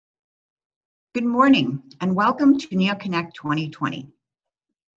Good morning and welcome to NeoConnect 2020.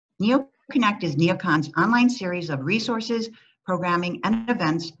 NeoConnect is NeoCon's online series of resources, programming, and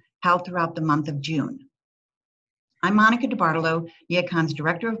events held throughout the month of June. I'm Monica DiBartolo, NeoCon's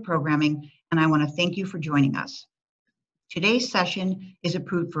Director of Programming, and I want to thank you for joining us. Today's session is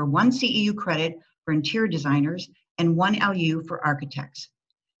approved for 1 CEU credit for interior designers and 1 LU for architects.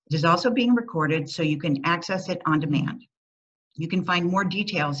 It is also being recorded so you can access it on demand. You can find more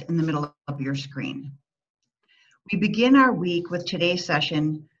details in the middle of your screen. We begin our week with today's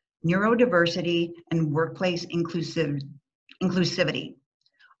session, Neurodiversity and Workplace Inclusivity.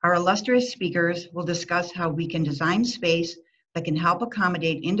 Our illustrious speakers will discuss how we can design space that can help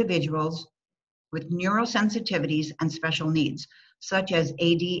accommodate individuals with neuro-sensitivities and special needs, such as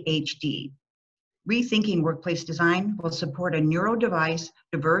ADHD. Rethinking workplace design will support a neurodiverse,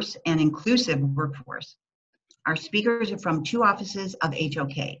 diverse, and inclusive workforce. Our speakers are from 2 offices of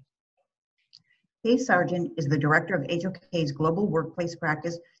HOK. Kay Sargent is the director of HOK's Global Workplace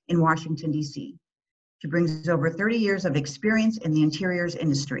Practice in Washington, D.C. She brings over 30 years of experience in the interiors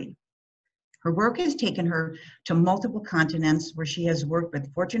industry. Her work has taken her to multiple continents where she has worked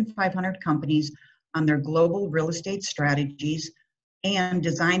with Fortune 500 companies on their global real estate strategies and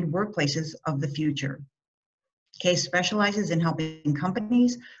designed workplaces of the future. Kay specializes in helping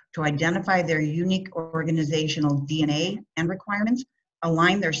companies to identify their unique organizational DNA and requirements,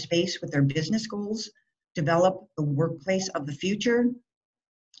 align their space with their business goals, develop the workplace of the future,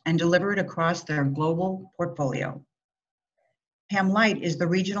 and deliver it across their global portfolio. Pam Light is the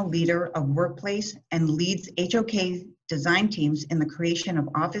regional leader of workplace and leads HOK design teams in the creation of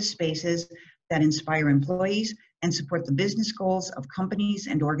office spaces that inspire employees and support the business goals of companies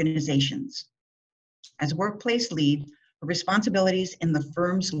and organizations. As workplace lead, her responsibilities in the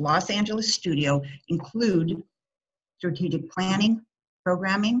firm's Los Angeles studio include strategic planning,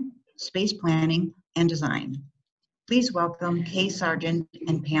 programming, space planning, and design. Please welcome Kay Sargent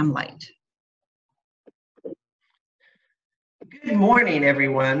and Pam Light. Good morning,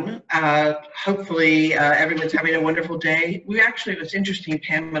 everyone. Hopefully everyone's having a wonderful day. It was interesting,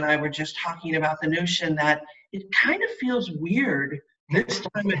 Pam and I were just talking about the notion that it kind of feels weird this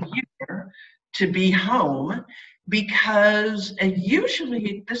time of year to be home, because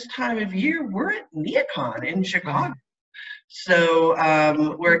usually at this time of year we're at NeoCon in Chicago. So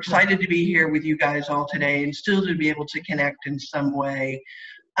we're excited to be here with you guys all today and still to be able to connect in some way.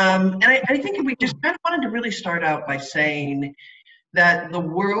 And I think we just kind of wanted to really start out by saying that the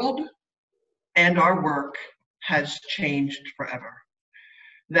world and our work has changed forever.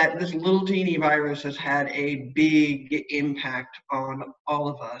 That this little teeny virus has had a big impact on all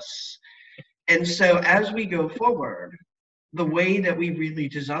of us. And so as we go forward, the way that we really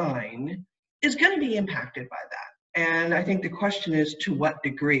design is going to be impacted by that. And I think the question is to what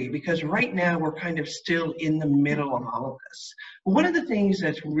degree, because right now we're kind of still in the middle of all of this. One of the things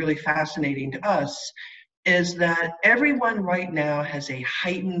that's really fascinating to us is that everyone right now has a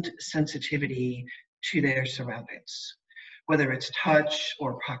heightened sensitivity to their surroundings, whether it's touch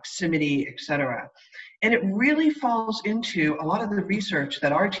or proximity, etc. And it really falls into a lot of the research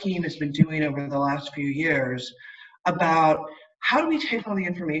that our team has been doing over the last few years about how do we take all the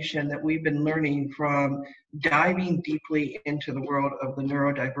information that we've been learning from diving deeply into the world of the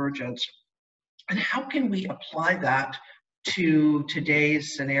neurodivergents, and how can we apply that to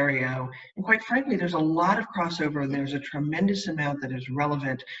today's scenario. And quite frankly, there's a lot of crossover and there's a tremendous amount that is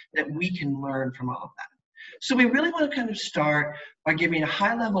relevant that we can learn from all of that. So we really want to kind of start by giving a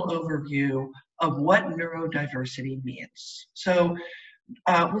high-level overview of what neurodiversity means. So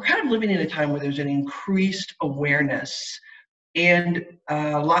we're kind of living in a time where there's an increased awareness and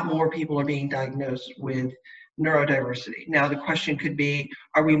a lot more people are being diagnosed with neurodiversity. Now the question could be,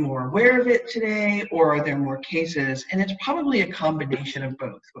 are we more aware of it today, or are there more cases? And it's probably a combination of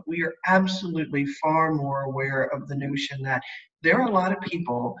both, but we are absolutely far more aware of the notion that there are a lot of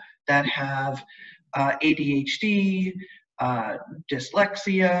people that have ADHD,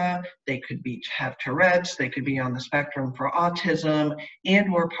 dyslexia, they could have Tourette's, they could be on the spectrum for autism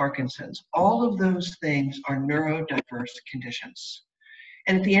and or Parkinson's. All of those things are neurodiverse conditions.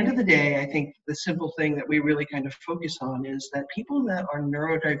 And at the end of the day, I think the simple thing that we really kind of focus on is that people that are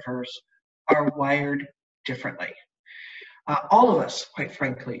neurodiverse are wired differently. All of us, quite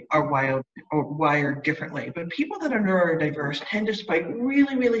frankly, are wired differently, but people that are neurodiverse tend to spike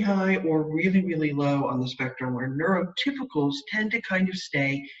really, really high or really, really low on the spectrum, where neurotypicals tend to kind of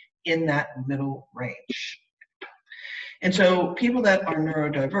stay in that middle range. And so people that are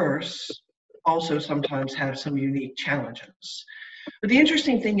neurodiverse also sometimes have some unique challenges. But the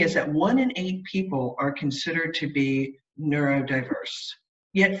interesting thing is that 1 in 8 people are considered to be neurodiverse.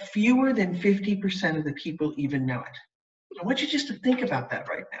 yet fewer than 50% of the people even know it. I want you just to think about that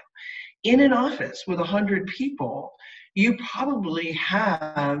right now. In an office with 100 people, you probably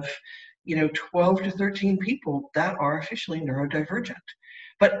have 12 to 13 people that are officially neurodivergent,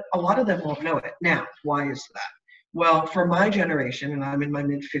 but a lot of them won't know it. Now, why is that? Well, for my generation, and I'm in my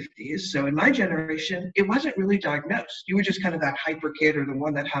mid-50s, so in my generation, it wasn't really diagnosed. You were just kind of that hyper kid or the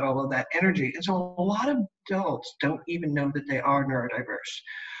one that had all of that energy. And so a lot of adults don't even know that they are neurodiverse.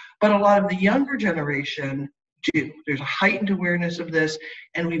 But a lot of the younger generation do. There's a heightened awareness of this,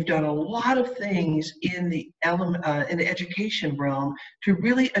 and we've done a lot of things in the education realm to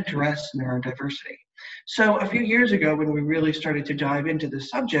really address neurodiversity. So a few years ago, when we really started to dive into the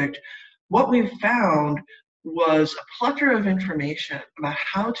subject, what we found was a plethora of information about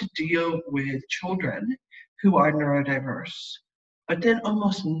how to deal with children who are neurodiverse, but then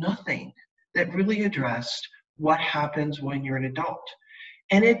almost nothing that really addressed what happens when you're an adult.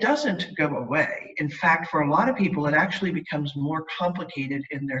 And it doesn't go away. In fact, for a lot of people, it actually becomes more complicated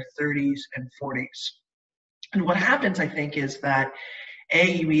in their 30s and 40s. And what happens, I think, is that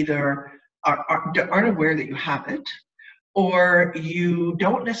you either aren't aware that you have it, or you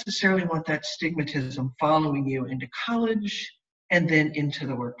don't necessarily want that stigmatism following you into college and then into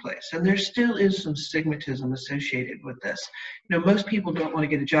the workplace. And there still is some stigmatism associated with this. Most people don't want to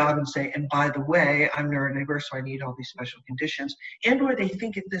get a job and say, and by the way, I'm neurodiverse, so I need all these special conditions, and or they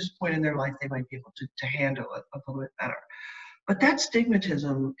think at this point in their life they might be able to handle it a little bit better. But that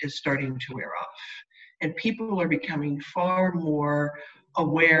stigmatism is starting to wear off, and people are becoming far more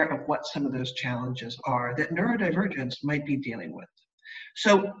aware of what some of those challenges are that neurodivergents might be dealing with.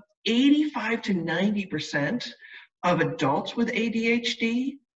 So 85 to 90% of adults with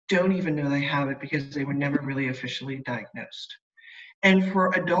ADHD don't even know they have it because they were never really officially diagnosed. And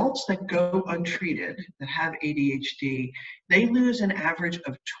for adults that go untreated, that have ADHD, they lose an average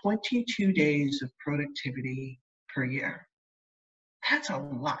of 22 days of productivity per year. That's a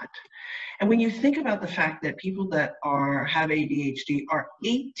lot. And when you think about the fact that people that have ADHD are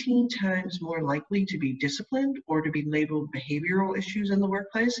 18 times more likely to be disciplined or to be labeled behavioral issues in the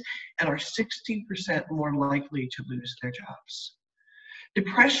workplace, and are 60% more likely to lose their jobs.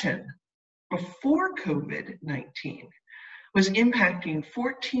 Depression before COVID-19 was impacting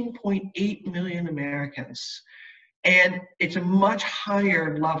 14.8 million Americans. And it's a much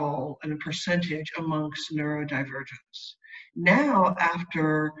higher level and a percentage amongst neurodivergents. Now,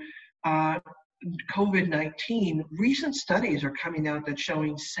 after COVID-19, recent studies are coming out that's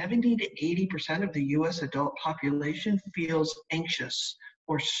showing 70 to 80% of the US adult population feels anxious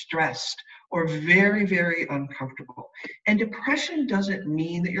or stressed or very, very uncomfortable. And depression doesn't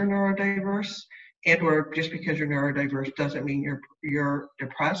mean that you're neurodiverse, and or just because you're neurodiverse doesn't mean you're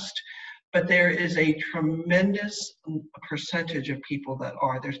depressed. But there is a tremendous percentage of people that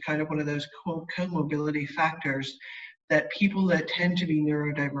are. There's kind of one of those comorbidity factors that people that tend to be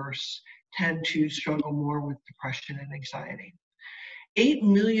neurodiverse tend to struggle more with depression and anxiety. 8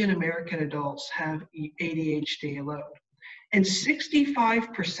 million American adults have ADHD alone. And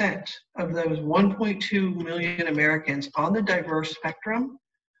 65% of those 1.2 million Americans on the diverse spectrum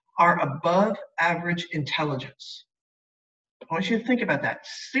are above average intelligence. I want you to think about that.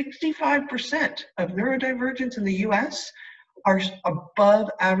 65% of neurodivergents in the US are above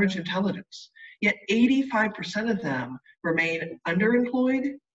average intelligence, yet 85% of them remain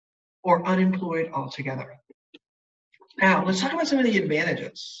underemployed or unemployed altogether. Now, let's talk about some of the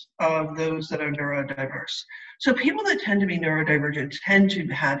advantages of those that are neurodiverse. So people that tend to be neurodivergent tend to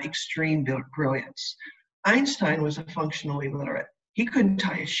have extreme brilliance. Einstein was a functional illiterate. He couldn't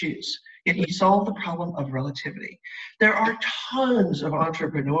tie his shoes, yet he solved the problem of relativity. There are tons of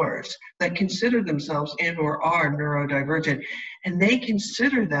entrepreneurs that consider themselves and or are neurodivergent, and they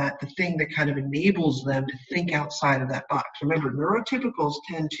consider that the thing that kind of enables them to think outside of that box. Remember, neurotypicals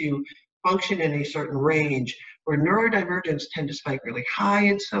tend to function in a certain range, where neurodivergents tend to spike really high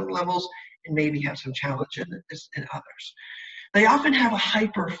in some levels and maybe have some challenge in others. They often have a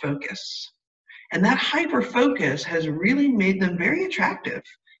hyper focus. And that hyper focus has really made them very attractive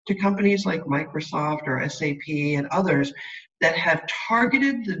to companies like Microsoft or SAP and others that have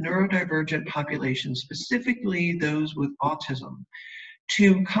targeted the neurodivergent population, specifically those with autism,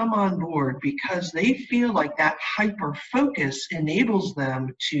 to come on board because they feel like that hyper focus enables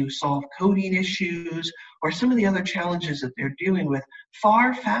them to solve coding issues or some of the other challenges that they're dealing with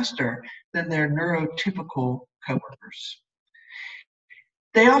far faster than their neurotypical coworkers.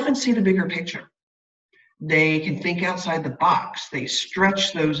 They often see the bigger picture. They can think outside the box. They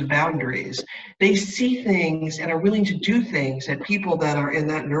stretch those boundaries. They see things and are willing to do things that people that are in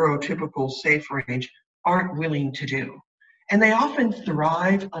that neurotypical safe range aren't willing to do. and they often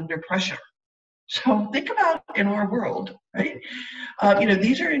thrive under pressure. So think about in our world, right?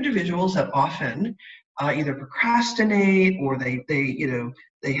 These are individuals that often either procrastinate or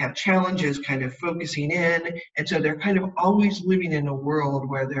they have challenges kind of focusing in, and so they're kind of always living in a world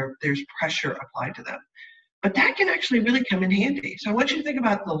where there's pressure applied to them. But that can actually really come in handy. So I want you to think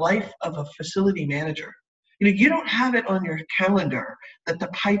about the life of a facility manager. You don't have it on your calendar that the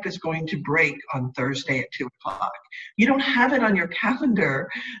pipe is going to break on Thursday at 2 o'clock. You don't have it on your calendar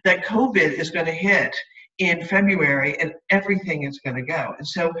that COVID is going to hit in February and everything is going to go. And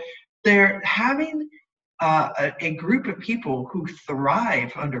so they're having a group of people who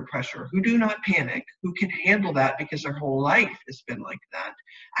thrive under pressure, who do not panic, who can handle that because their whole life has been like that,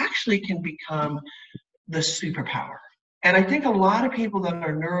 actually can become the superpower. And I think a lot of people that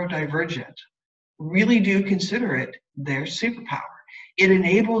are neurodivergent really do consider it their superpower. It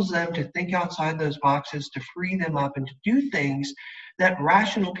enables them to think outside those boxes, to free them up and to do things that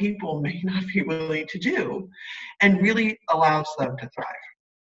rational people may not be willing to do, and really allows them to thrive.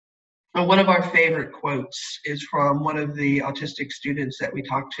 And one of our favorite quotes is from one of the autistic students that we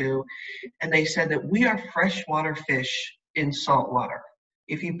talked to, and they said that we are freshwater fish in salt water.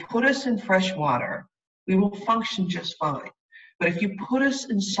 If you put us in fresh water, we will function just fine. But if you put us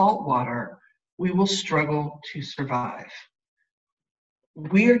in salt water, we will struggle to survive.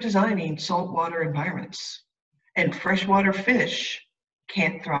 We are designing saltwater environments, and freshwater fish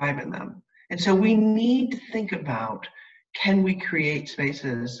can't thrive in them. And so we need to think about, can we create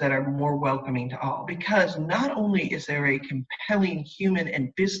spaces that are more welcoming to all? Because not only is there a compelling human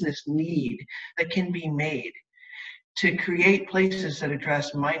and business need that can be made to create places that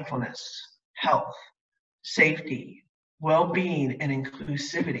address mindfulness, health, safety, well-being, and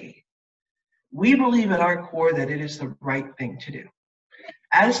inclusivity, we believe at our core that it is the right thing to do.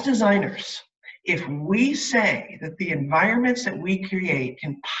 As designers, if we say that the environments that we create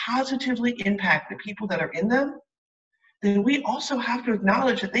can positively impact the people that are in them, then we also have to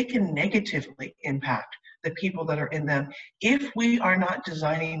acknowledge that they can negatively impact the people that are in them if we are not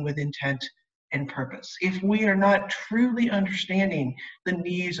designing with intent and purpose. If we are not truly understanding the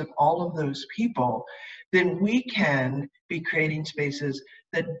needs of all of those people, then we can be creating spaces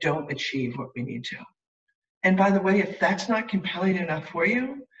that don't achieve what we need to. And by the way, if that's not compelling enough for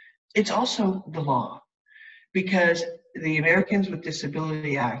you, it's also the law. Because the Americans with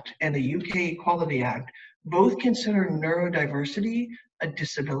Disability Act and the UK Equality Act both consider neurodiversity a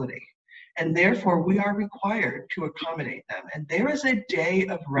disability. And therefore, we are required to accommodate them. And there is a day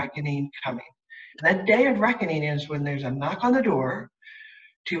of reckoning coming. That day of reckoning is when there's a knock on the door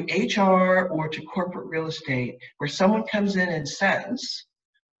to HR or to corporate real estate where someone comes in and says,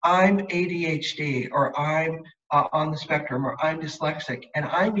 I'm ADHD, or I'm on the spectrum, or I'm dyslexic, and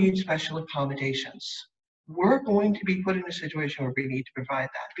I need special accommodations. We're going to be put in a situation where we need to provide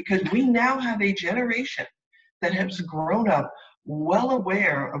that, because we now have a generation that has grown up well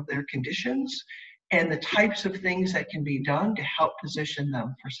aware of their conditions and the types of things that can be done to help position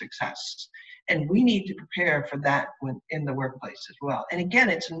them for success. And we need to prepare for that in the workplace as well. And again,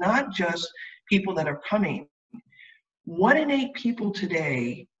 it's not just people that are coming. 1 in 8 people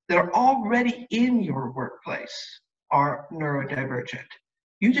today that are already in your workplace are neurodivergent.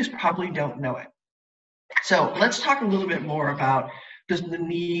 You just probably don't know it. So let's talk a little bit more about the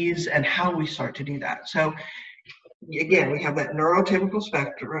needs and how we start to do that. So again, we have that neurotypical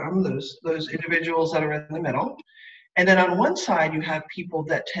spectrum, those individuals that are in the middle. And then on one side, you have people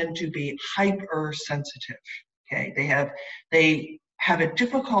that tend to be hypersensitive. Okay, they have a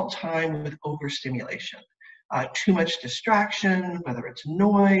difficult time with overstimulation. Too much distraction, whether it's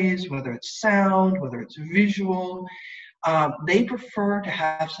noise, whether it's sound, whether it's visual. They prefer to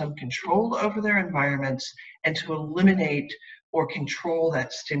have some control over their environments and to eliminate or control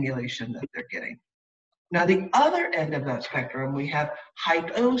that stimulation that they're getting. Now, the other end of that spectrum, we have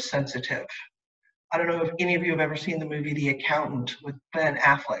hyposensitive. I don't know if any of you have ever seen the movie The Accountant with Ben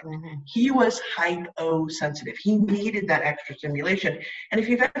Affleck. Mm-hmm. He was hyposensitive. He needed that extra stimulation. And if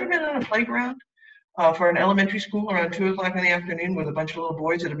you've ever been on a playground for an elementary school around 2 o'clock in the afternoon with a bunch of little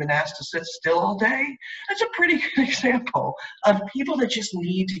boys that have been asked to sit still all day, that's a pretty good example of people that just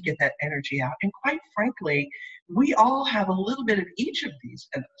need to get that energy out. And quite frankly, we all have a little bit of each of these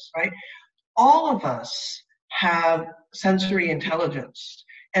in us, right? All of us have sensory intelligence.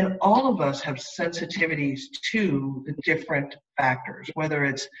 And all of us have sensitivities to the different factors, whether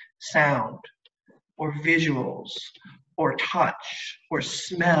it's sound or visuals or touch or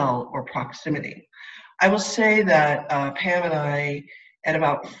smell or proximity. I will say that Pam and I and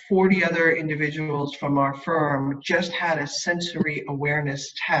about 40 other individuals from our firm just had a sensory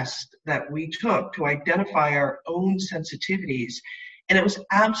awareness test that we took to identify our own sensitivities. And it was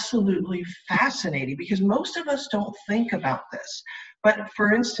absolutely fascinating because most of us don't think about this. But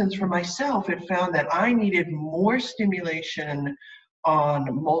for instance, for myself, it found that I needed more stimulation on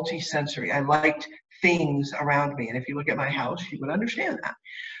multisensory. I liked things around me. And if you look at my house, you would understand that.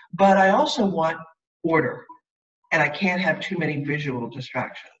 But I also want order. And I can't have too many visual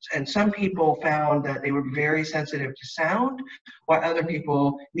distractions. And some people found that they were very sensitive to sound, while other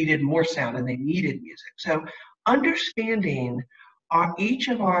people needed more sound and they needed music. So understanding each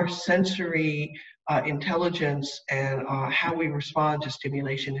of our sensory intelligence and how we respond to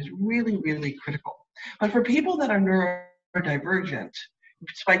stimulation is really, really critical. But for people that are neurodivergent,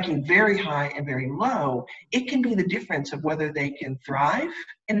 spiking very high and very low, it can be the difference of whether they can thrive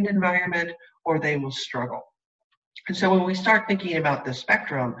in an environment or they will struggle. And so when we start thinking about the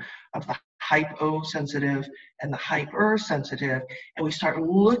spectrum of the hyposensitive and the hypersensitive, and we start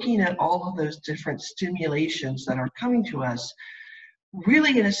looking at all of those different stimulations that are coming to us,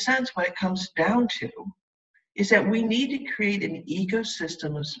 really in a sense what it comes down to is that we need to create an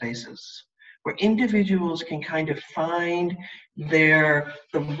ecosystem of spaces where individuals can kind of find the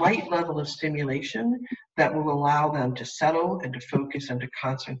right level of stimulation that will allow them to settle and to focus and to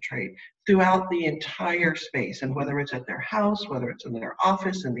concentrate throughout the entire space. And whether it's at their house, whether it's in their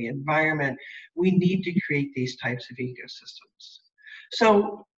office, in the environment, we need to create these types of ecosystems.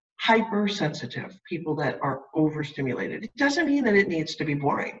 So hypersensitive, people that are overstimulated, it doesn't mean that it needs to be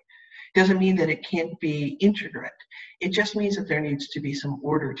boring. It doesn't mean that it can't be integrate. It just means that there needs to be some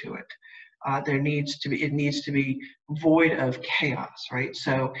order to it. It needs to be void of chaos, right?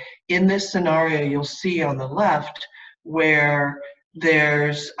 So in this scenario, you'll see on the left where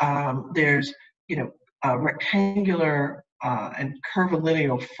there's rectangular and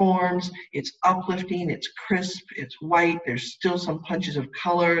curvilinear forms. It's uplifting, it's crisp, it's white. There's still some punches of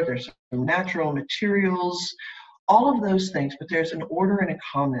color. There's some natural materials, all of those things, but there's an order and a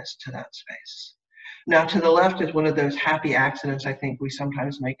calmness to that space. Now, to the left is one of those happy accidents I think we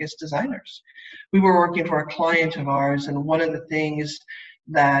sometimes make as designers. We were working for a client of ours, and one of the things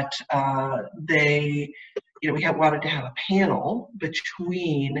that we wanted to have a panel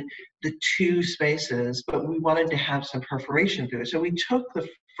between the two spaces, but we wanted to have some perforation through it. So we took the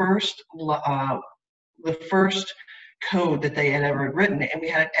first code that they had ever written, and we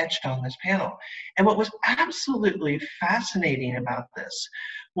had it etched on this panel. And what was absolutely fascinating about this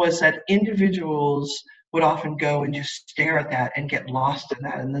was that individuals would often go and just stare at that and get lost in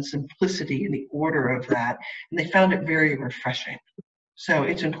that and the simplicity and the order of that. And they found it very refreshing. So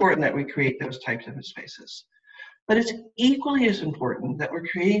it's important that we create those types of spaces. But it's equally as important that we're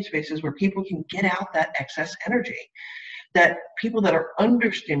creating spaces where people can get out that excess energy, that people that are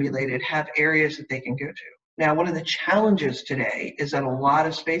understimulated have areas that they can go to. Now, one of the challenges today is that a lot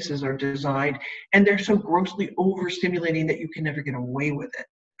of spaces are designed and they're so grossly overstimulating that you can never get away with it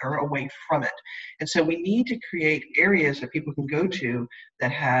or away from it. And so we need to create areas that people can go to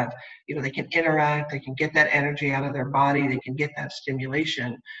that have, they can interact, they can get that energy out of their body, they can get that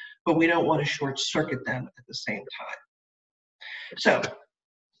stimulation, but we don't want to short circuit them at the same time. So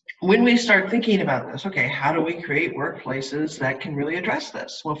when we start thinking about this, okay, how do we create workplaces that can really address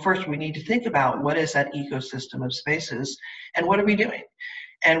this? Well, first we need to think about what is that ecosystem of spaces and what are we doing?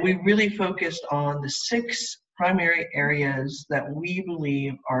 And we really focused on the 6 primary areas that we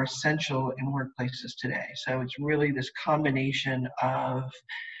believe are essential in workplaces today. So it's really this combination of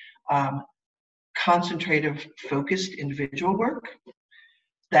concentrative, focused individual work,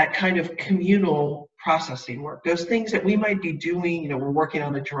 that kind of communal processing work, those things that we might be doing, we're working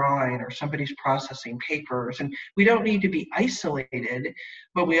on a drawing or somebody's processing papers, and we don't need to be isolated,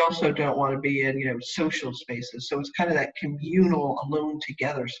 but we also don't want to be in, social spaces. So it's kind of that communal, alone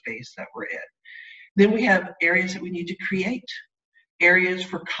together space that we're in. Then we have areas that we need to create, areas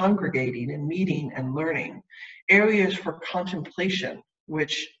for congregating and meeting and learning, areas for contemplation,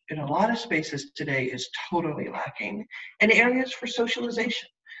 which in a lot of spaces today is totally lacking, and areas for socialization.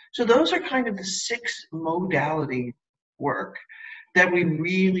 So those are kind of the 6 modality work that we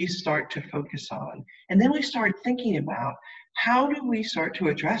really start to focus on. And then we start thinking about how do we start to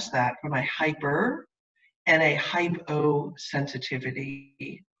address that from a hyper and a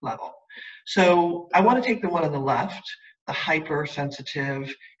hyposensitivity level. So I want to take the one on the left, the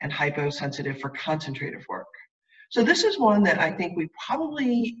hypersensitive and hyposensitive for concentrative work. So this is one that I think we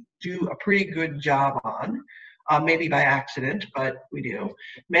probably do a pretty good job on, maybe by accident, but we do.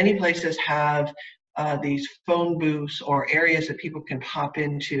 Many places have these phone booths or areas that people can pop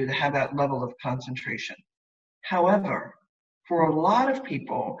into to have that level of concentration. However, For a lot of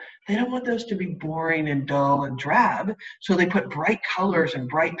people, they don't want those to be boring and dull and drab, so they put bright colors and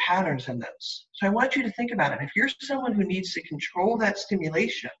bright patterns in those. So I want you to think about it. If you're someone who needs to control that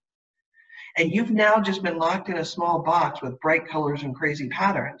stimulation, and you've now just been locked in a small box with bright colors and crazy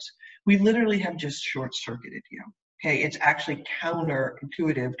patterns, we literally have just short-circuited you. Okay, it's actually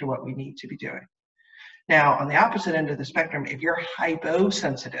counterintuitive to what we need to be doing. Now, on the opposite end of the spectrum, if you're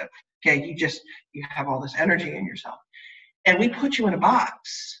hyposensitive, okay, you have all this energy in yourself, and we put you in a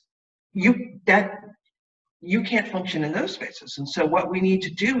box, you can't function in those spaces. And so what we need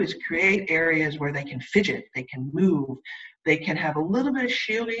to do is create areas where they can fidget, they can move, they can have a little bit of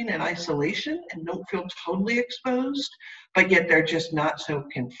shielding and isolation and don't feel totally exposed, but yet they're just not so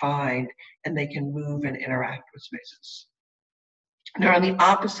confined, and they can move and interact with spaces. Now, on the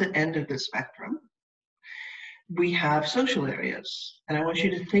opposite end of the spectrum, we have social areas. And I want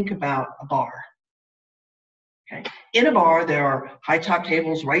you to think about a bar. Okay. In a bar, there are high top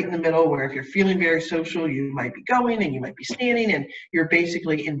tables right in the middle where if you're feeling very social, you might be going and you might be standing, and you're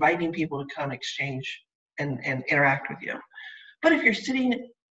basically inviting people to come exchange and interact with you. But if you're sitting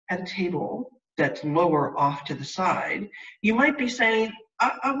at a table that's lower off to the side, you might be saying,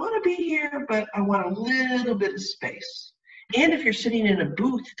 I want to be here, but I want a little bit of space. And if you're sitting in a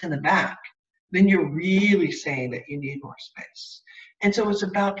booth in the back, then you're really saying that you need more space. And so it's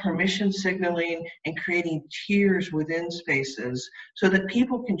about permission signaling and creating tiers within spaces so that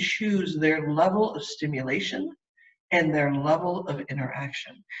people can choose their level of stimulation and their level of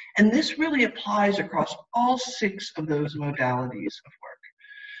interaction. And this really applies across all 6 of those modalities of work.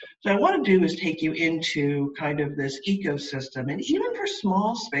 So what I want to do is take you into kind of this ecosystem. And even for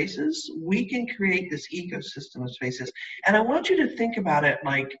small spaces, we can create this ecosystem of spaces. And I want you to think about it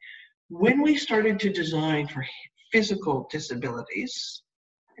like when we started to design for physical disabilities,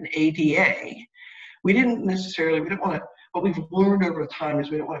 an ADA, we didn't want to, what we've learned over time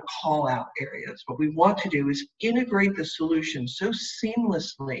is we don't want to call out areas. What we want to do is integrate the solution so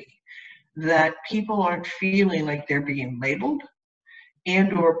seamlessly that people aren't feeling like they're being labeled,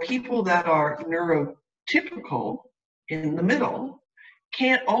 and or people that are neurotypical in the middle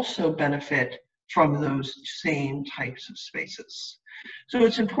can't also benefit from those same types of spaces. So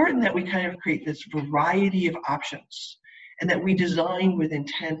it's important that we kind of create this variety of options and that we design with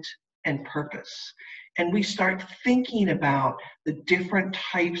intent and purpose. And we start thinking about the different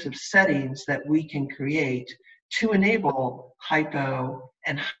types of settings that we can create to enable hypo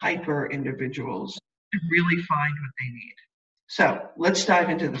and hyper individuals to really find what they need. So let's dive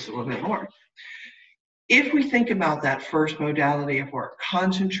into this a little bit more. If we think about that first modality of work,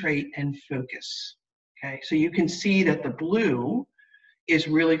 concentrate and focus. Okay, so you can see that the blue is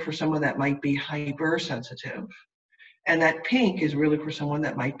really for someone that might be hypersensitive, and that pink is really for someone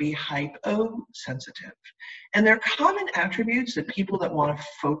that might be hyposensitive. And they're common attributes that people that want to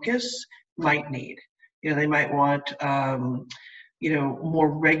focus might need. You know, they might want, more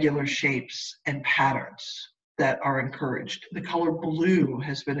regular shapes and patterns that are encouraged. The color blue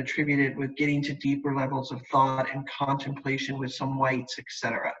has been attributed with getting to deeper levels of thought and contemplation with some whites,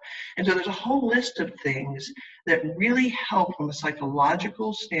 etc. And so there's a whole list of things that really help from a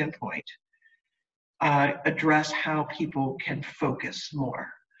psychological standpoint address how people can focus more.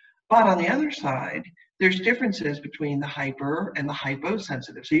 But on the other side, there's differences between the hyper and the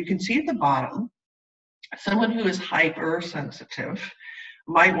hyposensitive. So you can see at the bottom, someone who is hypersensitive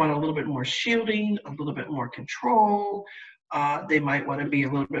might want a little bit more shielding, a little bit more control. They might want to be a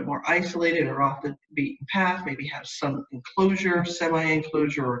little bit more isolated or off the beaten path, maybe have some enclosure,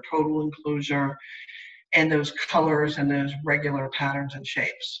 semi-enclosure or total enclosure, and those colors and those regular patterns and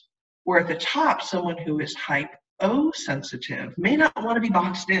shapes. Where at the top, someone who is hyposensitive may not want to be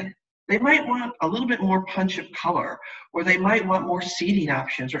boxed in. They might want a little bit more punch of color, or they might want more seating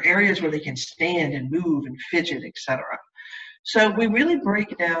options or areas where they can stand and move and fidget, etc. So we really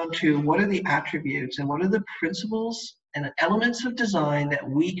break down to what are the attributes and what are the principles and elements of design that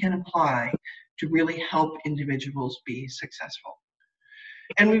we can apply to really help individuals be successful.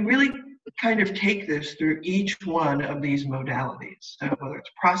 And we really kind of take this through each one of these modalities. So whether it's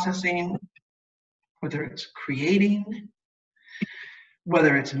processing, whether it's creating,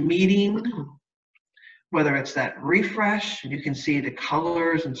 whether it's meeting, whether it's that refresh, and you can see the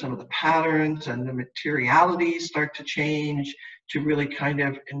colors and some of the patterns and the materialities start to change to really kind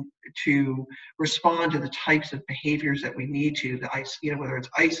of to respond to the types of behaviors that we need to, whether it's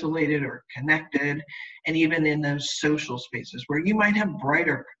isolated or connected, and even in those social spaces where you might have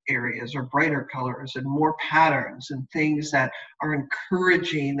brighter areas or brighter colors and more patterns and things that are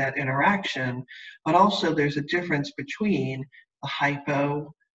encouraging that interaction, but also there's a difference between the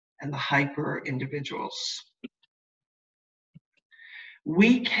hypo and the hyper individuals.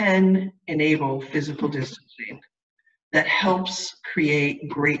 We can enable physical distancing that helps create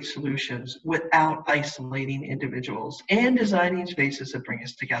great solutions without isolating individuals and designing spaces that bring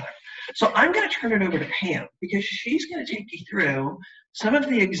us together. So I'm going to turn it over to Pam because she's going to take you through some of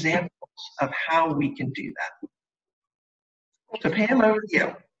the examples of how we can do that. So Pam, over to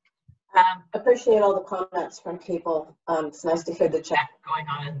you. Appreciate all the comments from people. It's nice to hear the chat going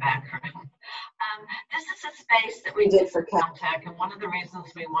on in the background. This is a space that we did for Caltech, and one of the reasons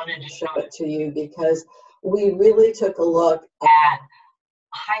we wanted to show it to you because we really took a look at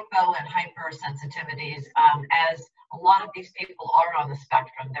hypo and hypersensitivities as a lot of these people are on the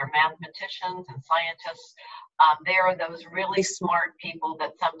spectrum. They're mathematicians and scientists. They are those really smart people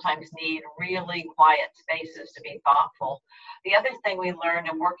that sometimes need really quiet spaces to be thoughtful. The other thing we learned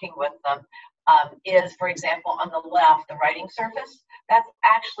in working with them is, for example, on the left, the writing surface, that's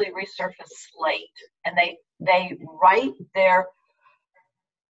actually resurfaced slate. And they write their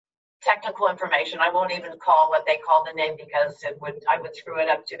technical information. I won't even call what they call the name because I would screw it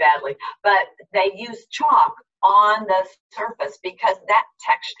up too badly. But they use chalk on the surface because that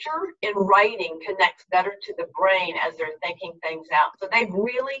texture in writing connects better to the brain as they're thinking things out. So they've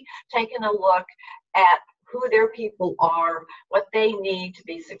really taken a look at who their people are, what they need to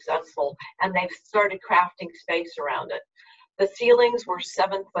be successful, and they've started crafting space around it. The ceilings were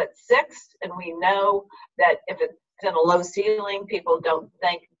 7'6", and we know that if it's in a low ceiling, people don't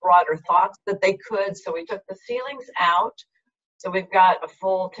think broader thoughts that they could, so we took the ceilings out. So we've got a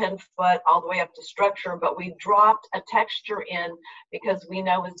full 10 foot all the way up to structure, but we dropped a texture in because we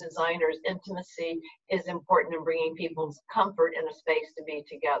know as designers, intimacy is important in bringing people's comfort in a space to be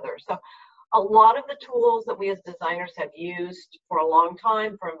together. So a lot of the tools that we as designers have used for a long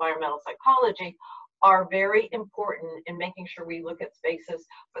time for environmental psychology are very important in making sure we look at spaces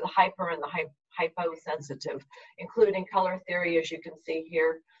for the hyper and the hyposensitive, including color theory, as you can see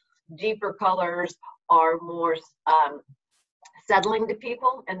here. Deeper colors are more settling to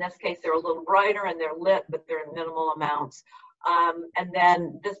people. In this case, they're a little brighter and they're lit, but they're in minimal amounts. And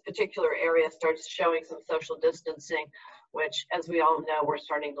then this particular area starts showing some social distancing, which, as we all know, we're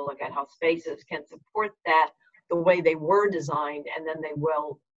starting to look at how spaces can support that the way they were designed, and then they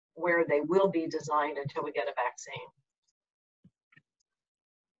will, where they will be designed until we get a vaccine.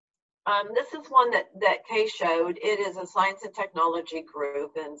 This is one that Kay showed. It is a science and technology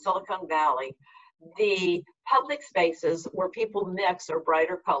group in Silicon Valley. The public spaces where people mix are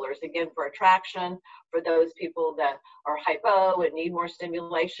brighter colors, again, for attraction, for those people that are hypo and need more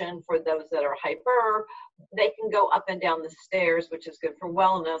stimulation, for those that are hyper, they can go up and down the stairs, which is good for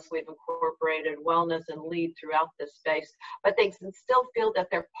wellness. We've incorporated wellness and lead throughout this space, but they can still feel that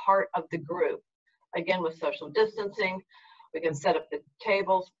they're part of the group. Again, with social distancing, we can set up the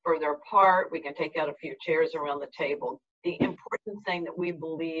tables further apart. We can take out a few chairs around the table. The important thing that we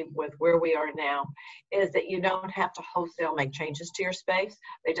believe with where we are now is that you don't have to wholesale make changes to your space.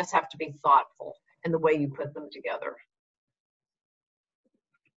 They just have to be thoughtful in the way you put them together.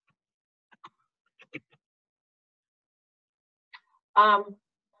 One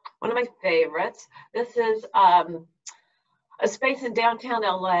of my favorites, this is a space in downtown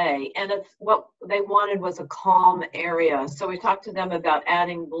LA, and it's what they wanted was a calm area. So we talked to them about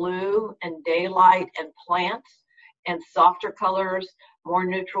adding blue and daylight and plants and softer colors, more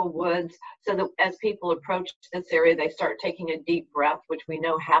neutral woods, so that as people approach this area, they start taking a deep breath, which we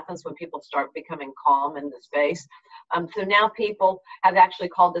know happens when people start becoming calm in the space. So now people have actually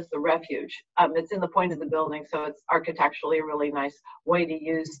called this the refuge. It's in the point of the building, so it's architecturally a really nice way to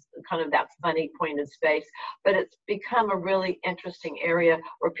use kind of that funny pointed space. But it's become a really interesting area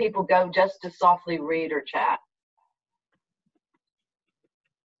where people go just to softly read or chat.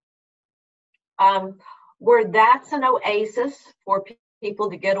 Where that's an oasis for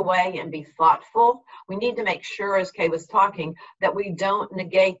people to get away and be thoughtful, we need to make sure, as Kay was talking, that we don't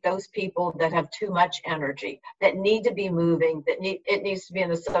negate those people that have too much energy, that need to be moving, that it needs to be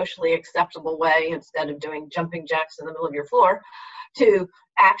in a socially acceptable way instead of doing jumping jacks in the middle of your floor, to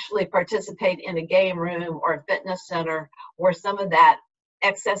actually participate in a game room or a fitness center where some of that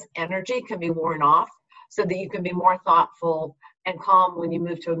excess energy can be worn off so that you can be more thoughtful and calm when you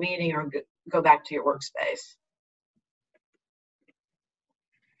move to a meeting or go back to your workspace.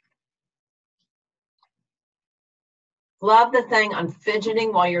 Love the thing on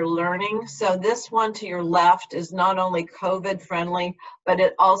fidgeting while you're learning. So this one to your left is not only COVID friendly, but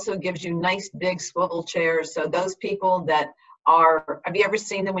it also gives you nice big swivel chairs. So those people that are, have you ever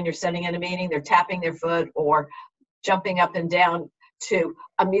seen them when you're sitting in a meeting, they're tapping their foot or jumping up and down to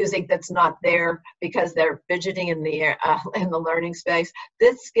a music that's not there because they're fidgeting in the learning space.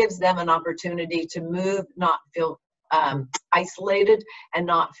 This gives them an opportunity to move, not feel isolated and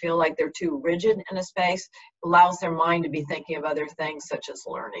not feel like they're too rigid in a space, allows their mind to be thinking of other things such as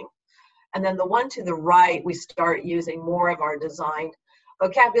learning. And then the one to the right, we start using more of our design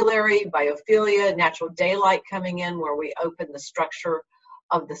vocabulary, biophilia, natural daylight coming in where we open the structure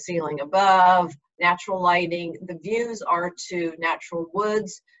of the ceiling above, natural lighting. The views are to natural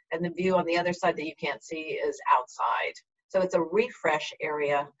woods, and the view on the other side that you can't see is outside. So it's a refresh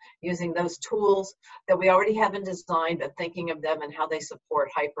area using those tools that we already have in design, but thinking of them and how they support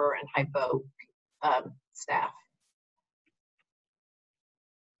hyper and hypo staff.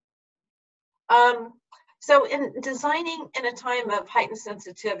 So in designing in a time of heightened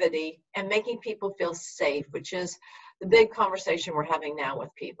sensitivity and making people feel safe, which is the big conversation we're having now with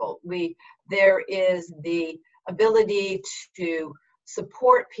people, there is the ability to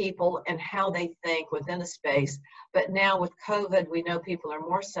support people and how they think within a space. But now with COVID, we know people are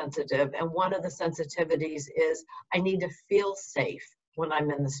more sensitive. And one of the sensitivities is I need to feel safe when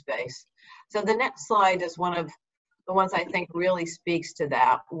I'm in the space. So the next slide is one of the ones I think really speaks to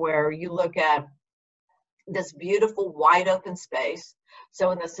that, where you look at this beautiful wide open space.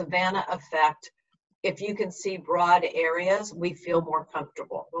 So in the savanna effect, if you can see broad areas, we feel more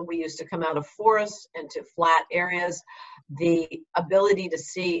comfortable. When we used to come out of forests into flat areas, the ability to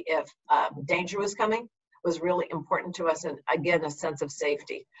see if danger was coming was really important to us, and again, a sense of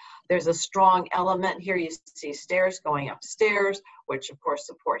safety. There's a strong element here. You see stairs going upstairs, which of course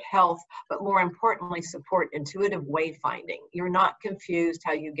support health, but more importantly, support intuitive wayfinding. You're not confused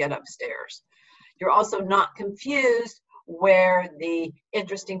how you get upstairs. You're also not confused where the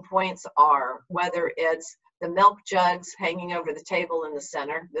interesting points are, whether it's the milk jugs hanging over the table in the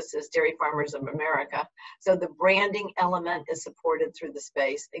center. This is Dairy Farmers of America. So the branding element is supported through the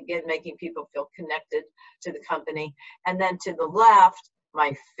space, again, making people feel connected to the company. And then to the left,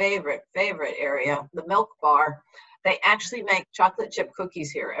 my favorite area, the milk bar, they actually make chocolate chip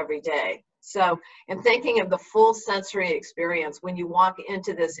cookies here every day. So in thinking of the full sensory experience, when you walk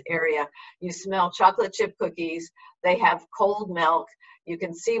into this area, you smell chocolate chip cookies, they have cold milk, you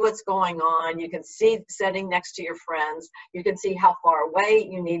can see what's going on, you can see sitting next to your friends, you can see how far away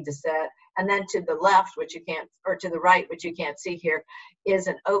you need to sit, and then to the left, which you can't, or to the right, which you can't see here, is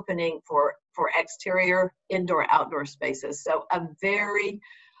an opening for exterior indoor-outdoor spaces. So a very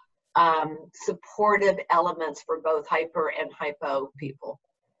supportive elements for both hyper and hypo people.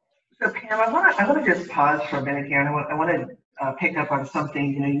 So Pam, I want to just pause for a minute here, and I want to pick up on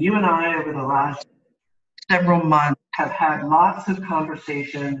something. You know, you and I over the last several months have had lots of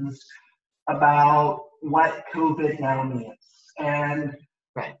conversations about what COVID now means, and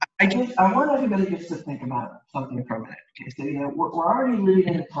right. I want everybody just to think about something for a minute. Okay, so you know, we're already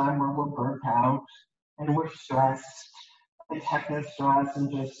living in a time where we're burnt out and we're stressed, and techno stress,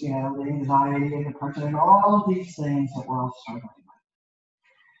 and just the anxiety and depression and all of these things that we're all struggling with.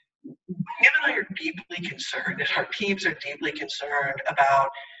 Pam and I are deeply concerned, and our teams are deeply concerned about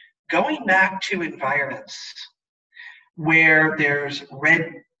going back to environments where there's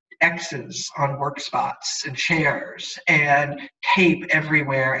red X's on work spots and chairs and tape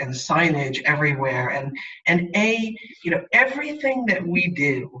everywhere and signage everywhere and everything that we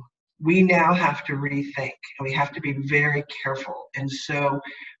do, we now have to rethink, and we have to be very careful. And so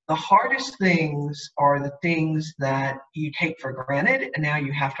the hardest things are the things that you take for granted, and now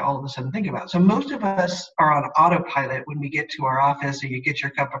you have to all of a sudden think about. So most of us are on autopilot when we get to our office, or you get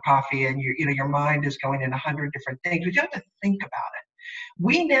your cup of coffee, and your mind is going in 100 different things, but you have to think about it.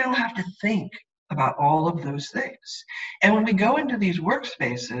 We now have to think about all of those things. And when we go into these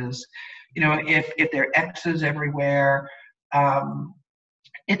workspaces, if there are X's everywhere,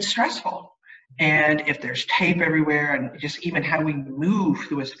 it's stressful. And if there's tape everywhere, and just even how we move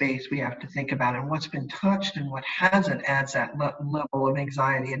through a space, we have to think about it. And what's been touched and what hasn't adds that level of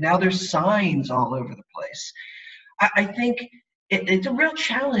anxiety. And now there's signs all over the place. I think it's a real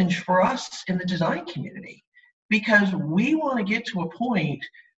challenge for us in the design community, because we want to get to a point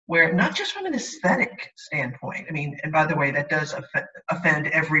where, not just from an aesthetic standpoint, I mean, and by the way, that does offend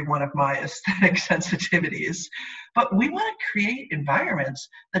every one of my aesthetic sensitivities, but we want to create environments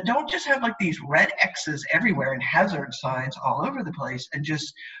that don't just have like these red X's everywhere and hazard signs all over the place, and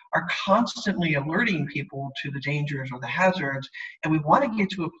just are constantly alerting people to the dangers or the hazards. And we want to get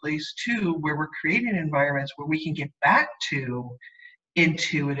to a place too where we're creating environments where we can get back to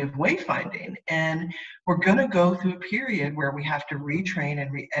intuitive wayfinding. And we're going to go through a period where we have to retrain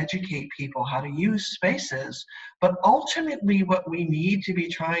and re-educate people how to use spaces. But ultimately, what we need to be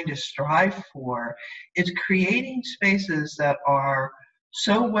trying to strive for is creating spaces that are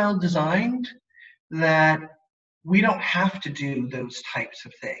so well designed that we don't have to do those types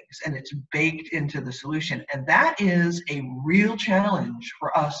of things, and it's baked into the solution. And that is a real challenge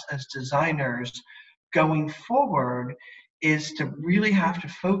for us as designers going forward, is to really have to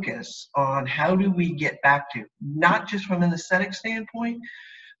focus on how do we get back to, not just from an aesthetic standpoint,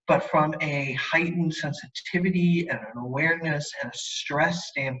 but from a heightened sensitivity and an awareness and a stress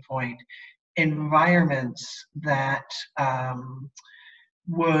standpoint, environments that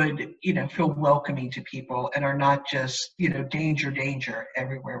would, you know, feel welcoming to people and are not just, you know, danger, danger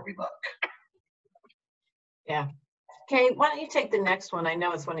everywhere we look. Yeah. Kay, why don't you take the next one? I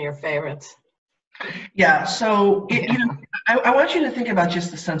know it's one of your favorites. Yeah, so you know, I want you to think about just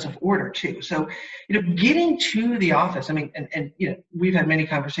the sense of order too. So, you know, getting to the office, I mean, and you know, we've had many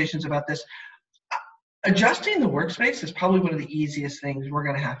conversations about this. Adjusting the workspace is probably one of the easiest things we're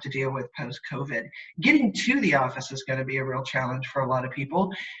going to have to deal with post-COVID. Getting to the office is going to be a real challenge for a lot of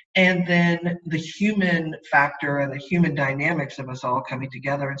people. And then the human factor and the human dynamics of us all coming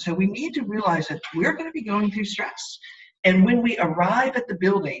together. And so we need to realize that we're going to be going through stress. And when we arrive at the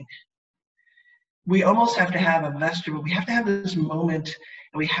building, we almost have to have a vestibule. We have to have this moment,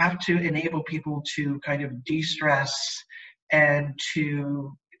 and we have to enable people to kind of de-stress and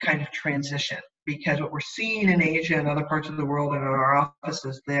to kind of transition. Because what we're seeing in Asia and other parts of the world and in our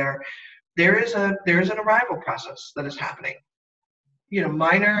offices there is an arrival process that is happening. You know,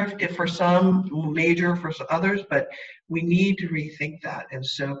 minor if for some, major for others, but we need to rethink that. And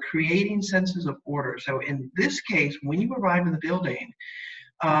so creating senses of order. So in this case, when you arrive in the building,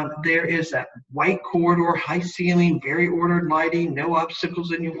 there is that white corridor, high ceiling, very ordered lighting, no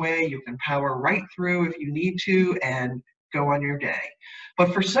obstacles in your way. You can power right through if you need to and go on your day.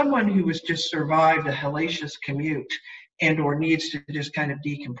 But for someone who has just survived a hellacious commute and or needs to just kind of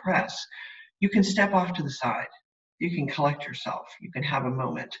decompress, you can step off to the side. You can collect yourself. You can have a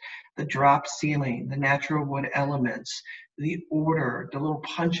moment. The drop ceiling, the natural wood elements, the order, the little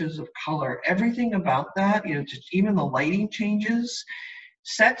punches of color, everything about that, you know, just even the lighting changes,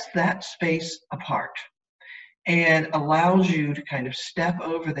 sets that space apart and allows you to kind of step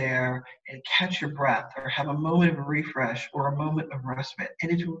over there and catch your breath or have a moment of a refresh or a moment of respite.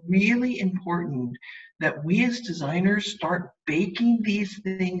 And it's really important that we as designers start baking these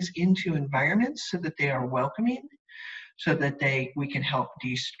things into environments so that they are welcoming, so that we can help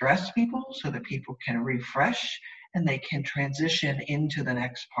de-stress people, so that people can refresh and they can transition into the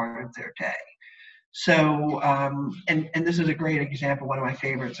next part of their day. So, and this is a great example, one of my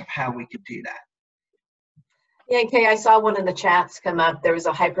favorites, of how we could do that. Yeah, Kay, I saw one of the chats come up. There was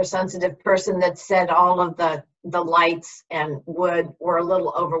a hypersensitive person that said all of the lights and wood were a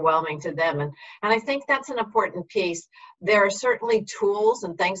little overwhelming to them. And I think that's an important piece. There are certainly tools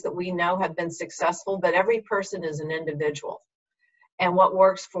and things that we know have been successful, but every person is an individual. And what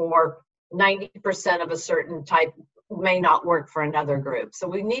works for 90% of a certain type may not work for another group. So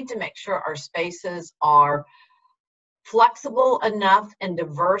we need to make sure our spaces are flexible enough and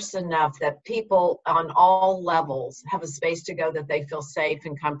diverse enough that people on all levels have a space to go that they feel safe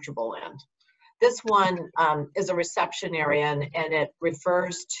and comfortable in. This one is a reception area, and it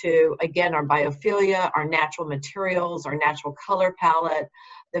refers to, again, our biophilia, our natural materials, our natural color palette,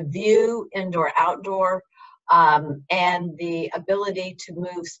 the view, indoor, outdoor, and the ability to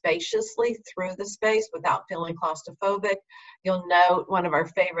move spaciously through the space without feeling claustrophobic. You'll note one of our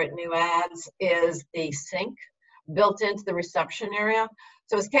favorite new ads is the sink built into the reception area.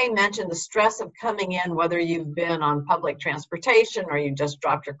 So as Kay mentioned, the stress of coming in, whether you've been on public transportation or you just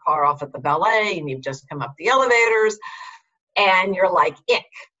dropped your car off at the valet and you've just come up the elevators and you're like, ick.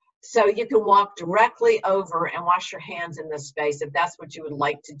 So you can walk directly over and wash your hands in this space if that's what you would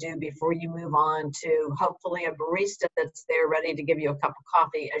like to do before you move on to hopefully a barista that's there ready to give you a cup of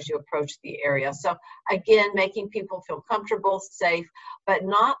coffee as you approach the area. So again, making people feel comfortable, safe, but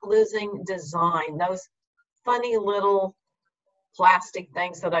not losing design. Those funny little plastic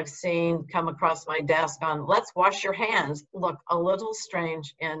things that I've seen come across my desk on let's wash your hands look a little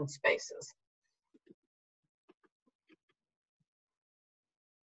strange in spaces.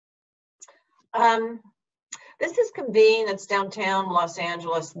 This is Convene, it's downtown Los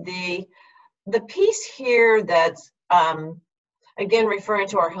Angeles. The piece here that's again referring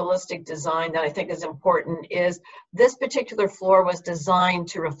to our holistic design that I think is important is this particular floor was designed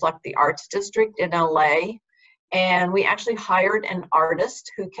to reflect the arts district in LA. And we actually hired an artist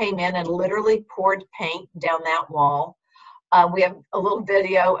who came in and literally poured paint down that wall. We have a little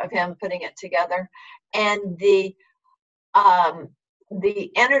video of him putting it together. And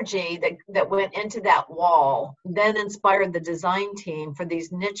the energy that went into that wall then inspired the design team for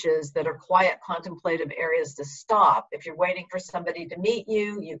these niches that are quiet contemplative areas to stop. If you're waiting for somebody to meet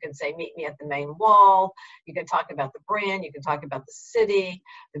you, you can say, meet me at the main wall. You can talk about the brand, you can talk about the city,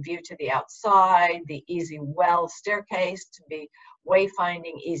 the view to the outside, the easy well staircase to be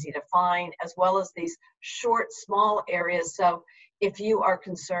wayfinding, easy to find, as well as these short, small areas. So if you are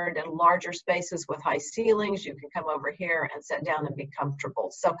concerned in larger spaces with high ceilings, you can come over here and sit down and be comfortable.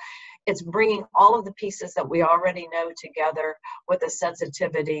 So it's bringing all of the pieces that we already know together with a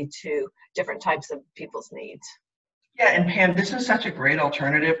sensitivity to different types of people's needs. Yeah, and Pam, this is such a great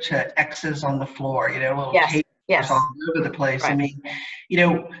alternative to X's on the floor, little Yes. tapes all over the place. Right. I mean,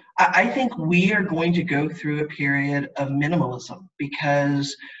 I think we are going to go through a period of minimalism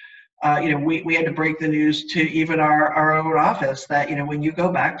because we had to break the news to even our own office that, when you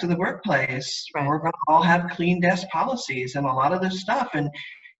go back to the workplace, right, we're going to all have clean desk policies and a lot of this stuff.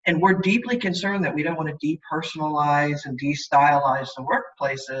 And we're deeply concerned that we don't want to depersonalize and de-stylize the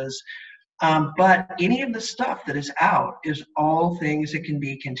workplaces. But any of the stuff that is out is all things that can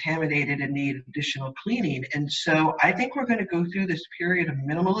be contaminated and need additional cleaning. And so I think we're going to go through this period of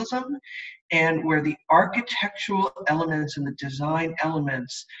minimalism, and where the architectural elements and the design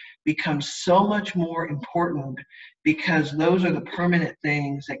elements become so much more important, because those are the permanent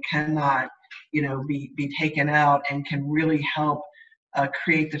things that cannot, be taken out and can really help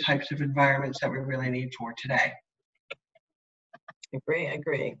create the types of environments that we really need for today.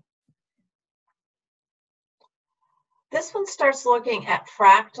 Agree. This one starts looking at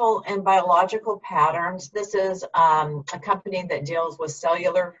fractal and biological patterns. This is a company that deals with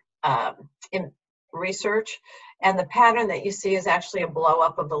cellular research, and the pattern that you see is actually a blow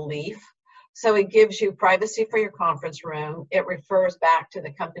up of a leaf. So it gives you privacy for your conference room. It refers back to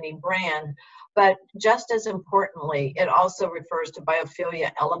the company brand, but just as importantly, it also refers to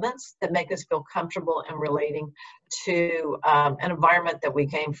biophilia elements that make us feel comfortable in relating to an environment that we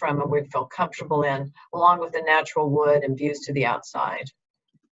came from and we feel comfortable in, along with the natural wood and views to the outside.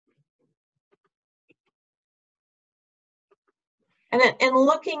 And in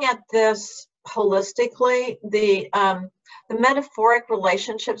looking at this holistically, the metaphoric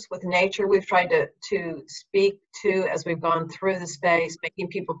relationships with nature we've tried to speak to as we've gone through the space, making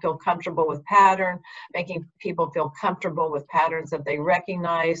people feel comfortable with pattern, making people feel comfortable with patterns that they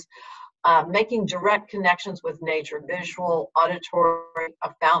recognize, making direct connections with nature, visual, auditory.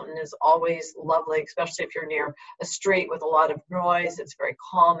 A fountain is always lovely, especially if you're near a street with a lot of noise. It's very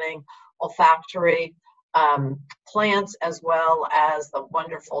calming. Olfactory. Plants, as well as the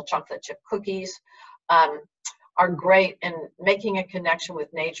wonderful chocolate chip cookies, are great in making a connection with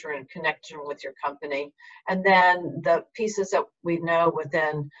nature and connection with your company. And then the pieces that we know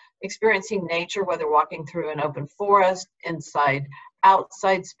within experiencing nature, whether walking through an open forest, inside,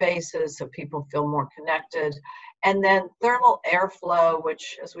 outside spaces, so people feel more connected. And then thermal airflow,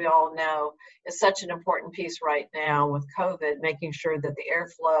 which, as we all know, is such an important piece right now with COVID, making sure that the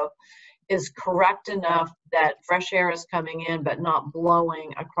airflow is correct enough that fresh air is coming in but not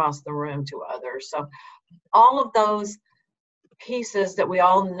blowing across the room to others. So all of those pieces that we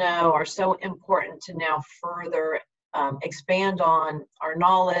all know are so important to now further expand on our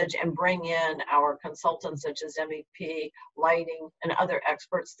knowledge and bring in our consultants such as MEP, lighting, and other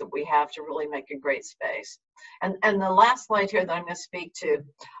experts that we have to really make a great space. And the last slide here that I'm going to speak to,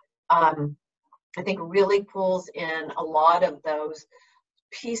 I think really pulls in a lot of those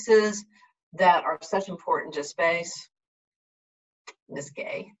pieces that are such important to space. This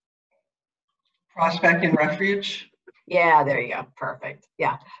gay. Prospect and refuge. Yeah, there you go. Perfect.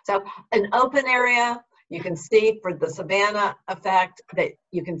 Yeah. So an open area, you can see for the savanna effect that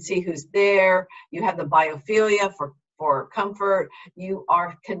you can see who's there. You have the biophilia for comfort. You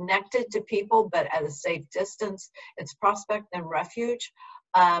are connected to people, but at a safe distance. It's prospect and refuge.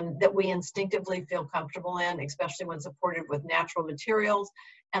 That we instinctively feel comfortable in, especially when supported with natural materials.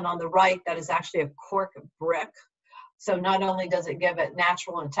 And on the right, that is actually a cork brick. So not only does it give it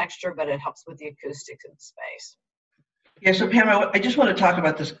natural and texture, but it helps with the acoustics in the space. Yeah, so Pam, I just want to talk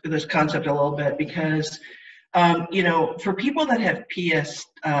about this concept a little bit because, for people that have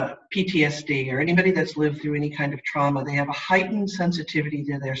PTSD or anybody that's lived through any kind of trauma, they have a heightened sensitivity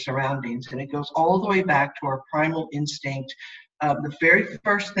to their surroundings, and it goes all the way back to our primal instinct. The very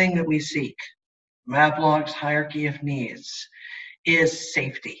first thing that we seek, Mavlov's hierarchy of needs, is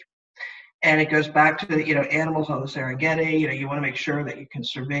safety. And it goes back to the, animals on the Sargent. You want to make sure that you can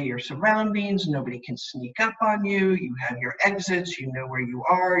survey your surroundings. Nobody can sneak up on you. You have your exits. You know where you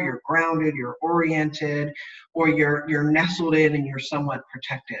are. You're grounded. You're oriented, or you're nestled in and you're somewhat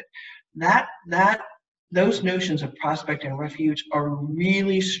protected. That those notions of prospect and refuge are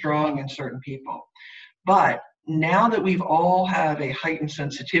really strong in certain people. But now that we've all have a heightened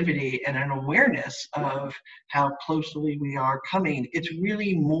sensitivity and an awareness of how closely we are coming, it's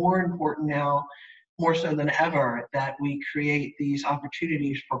really more important now, more so than ever, that we create these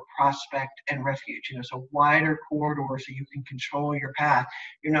opportunities for prospect and refuge. You know, so wider corridors so you can control your path.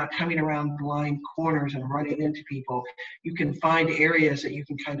 You're not coming around blind corners and running into people. You can find areas that you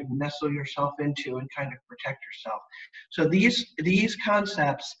can kind of nestle yourself into and kind of protect yourself. So these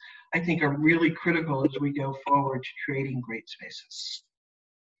concepts, I think, are really critical as we go forward to creating great spaces.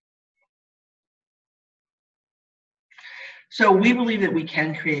 So we believe that we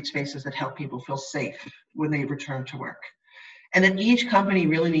can create spaces that help people feel safe when they return to work. And that each company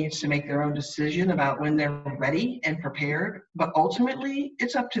really needs to make their own decision about when they're ready and prepared. But ultimately,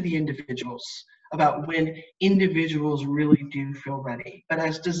 it's up to the individuals about when individuals really do feel ready. But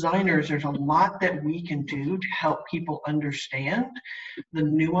as designers, there's a lot that we can do to help people understand the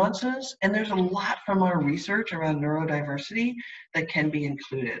nuances. And there's a lot from our research around neurodiversity that can be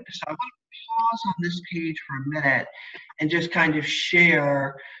included. So I want to pause on this page for a minute and just kind of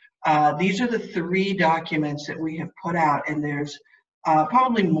share. These are the 3 documents that we have put out, and there's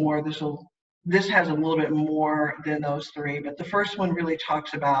probably more. This has a little bit more than those 3, but the first one really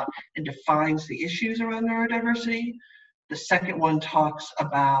talks about and defines the issues around neurodiversity. The second one talks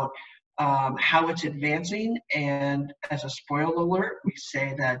about how it's advancing, and as a spoiler alert, we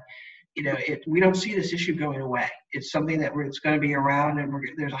say that, you know, we don't see this issue going away. It's something that it's going to be around, and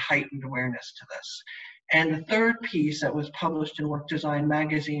there's a heightened awareness to this. And the third piece that was published in Work Design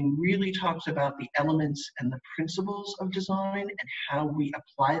magazine really talks about the elements and the principles of design and how we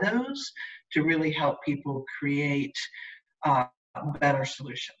apply those to really help people create better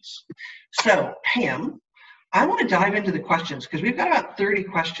solutions. So, Pam, I want to dive into the questions because we've got about 30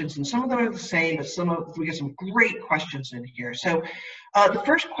 questions, and some of them are the same, but we get some great questions in here. So the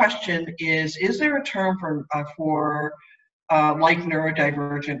first question is there a term for like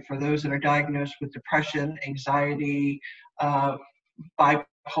neurodivergent for those that are diagnosed with depression, anxiety,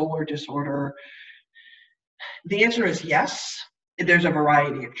 bipolar disorder? The answer is yes. There's a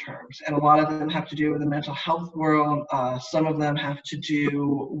variety of terms, and a lot of them have to do with the mental health world. Some of them have to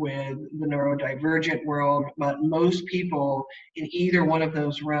do with the neurodivergent world, but most people in either one of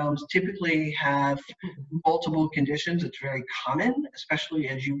those realms typically have multiple conditions. It's very common, especially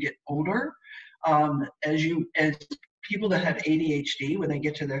as you get older. As people that have ADHD, when they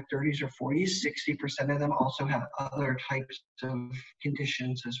get to their 30s or 40s, 60% of them also have other types of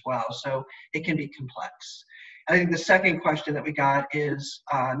conditions as well. So it can be complex. I think the second question that we got is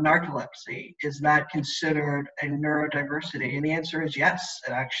narcolepsy. Is that considered a neurodiversity? And the answer is yes,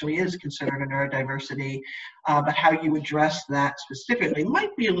 it actually is considered a neurodiversity, but how you address that specifically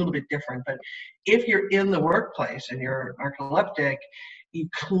might be a little bit different. But if you're in the workplace and you're narcoleptic, you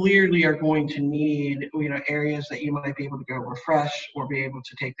clearly are going to need, you know, areas that you might be able to go refresh or be able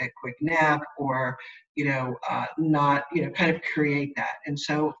to take that quick nap or, you know, not, you know, kind of create that. And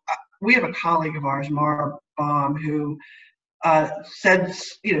so we have a colleague of ours, Mara Baum, who has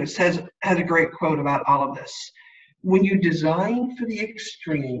a great quote about all of this. When you design for the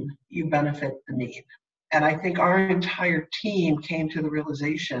extreme, you benefit the mean. And I think our entire team came to the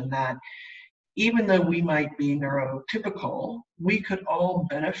realization that even though we might be neurotypical, we could all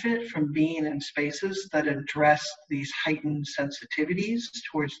benefit from being in spaces that address these heightened sensitivities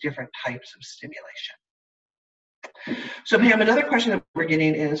towards different types of stimulation. So Pam, another question that we're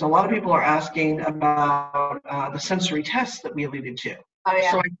getting is a lot of people are asking about the sensory tests that we alluded to. Oh,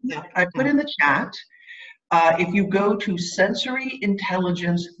 yeah. So I put in the chat, if you go to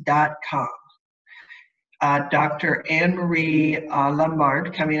sensoryintelligence.com, Dr. Anne-Marie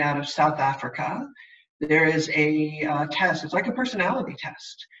Lombard, coming out of South Africa, there is a test. It's like a personality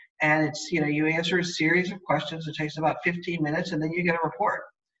test. And it's, you know, you answer a series of questions. It takes about 15 minutes, and then you get a report.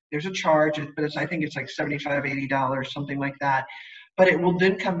 There's a charge, but I think it's like $75, $80, something like that. But it will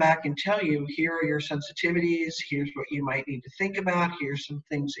then come back and tell you, here are your sensitivities, here's what you might need to think about, here's some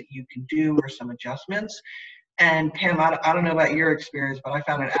things that you can do or some adjustments. And Pam, I don't know about your experience, but I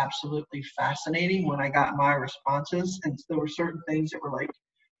found it absolutely fascinating when I got my responses. And there were certain things that were like,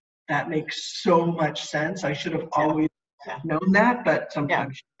 that makes so much sense. I should have always known that, but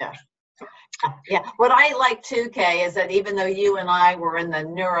sometimes. Yeah, what I like too, Kay, is that even though you and I were in the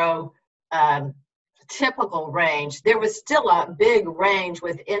neuro typical range, there was still a big range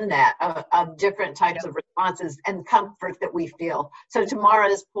within that of different types of responses and comfort that we feel. So to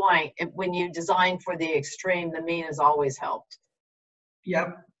Mara's point, when you design for the extreme, the mean has always helped.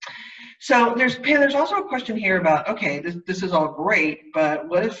 Yep. So there's also a question here about, okay, this is all great, but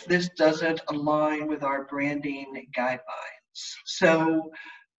what if this doesn't align with our branding guidelines? So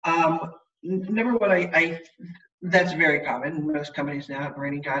number one, that's very common. Most companies now have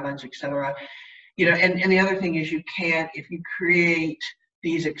branding guidelines, et cetera. You know, and the other thing is if you create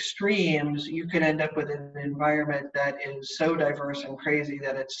these extremes, you could end up with an environment that is so diverse and crazy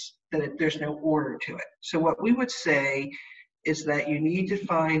that there's no order to it. So what we would say is that you need to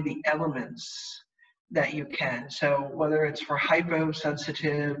find the elements that you can. So whether it's for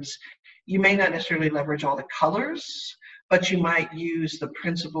hyposensitives, you may not necessarily leverage all the colors, but you might use the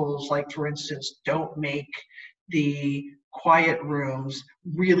principles, like for instance, don't make the quiet rooms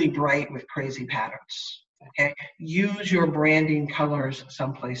really bright with crazy patterns. Okay, use your branding colors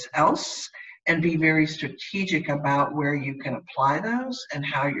someplace else and be very strategic about where you can apply those and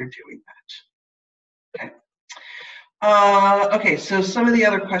how you're doing that. Okay. Okay, so some of the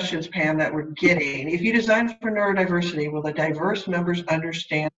other questions, Pam, that we're getting. If you design for neurodiversity, will the diverse members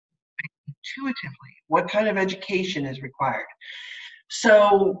understand intuitively what kind of education is required?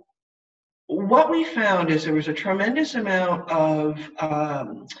 So what we found is there was a tremendous amount of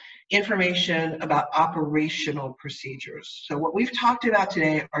information about operational procedures. So what we've talked about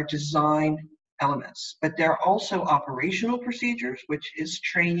today are design elements, but there are also operational procedures, which is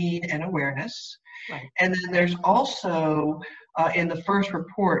training and awareness. Right. And then there's also, in the first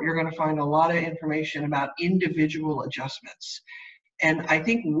report, you're going to find a lot of information about individual adjustments. And I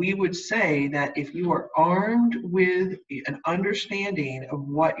think we would say that if you are armed with an understanding of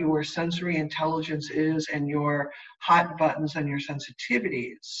what your sensory intelligence is and your hot buttons and your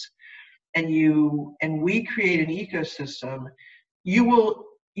sensitivities, and we create an ecosystem, you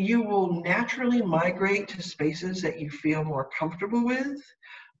will naturally migrate to spaces that you feel more comfortable with.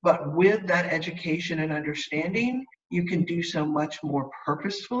 But with that education and understanding, you can do so much more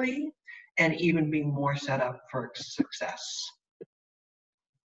purposefully and even be more set up for success.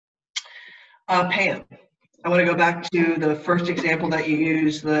 Pam, I want to go back to the first example that you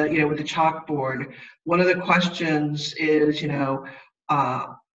used, with the chalkboard. One of the questions is,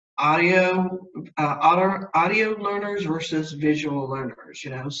 audio learners versus visual learners.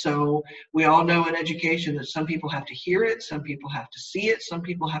 So we all know in education that some people have to hear it, some people have to see it, some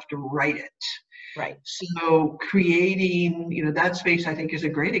people have to write it. Right. So creating, that space, I think, is a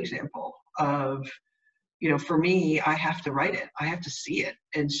great example of, for me, I have to write it. I have to see it.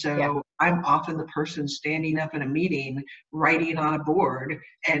 And so I'm often the person standing up in a meeting, writing on a board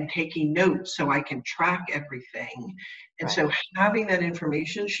and taking notes so I can track everything. And so having that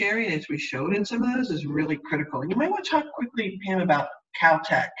information sharing, as we showed in some of those, is really critical. And you might want to talk quickly, Pam, about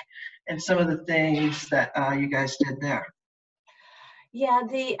Caltech and some of the things that you guys did there. Yeah,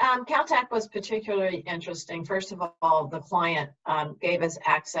 the Caltech was particularly interesting. First of all, the client gave us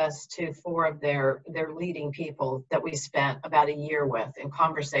access to 4 of their leading people that we spent about a year with in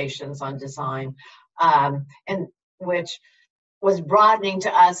conversations on design, and which was broadening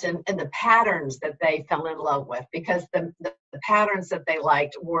to us in the patterns that they fell in love with, because the patterns that they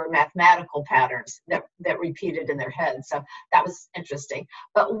liked were mathematical patterns that repeated in their head. So that was interesting.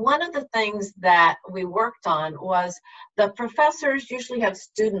 But one of the things that we worked on was the professors usually have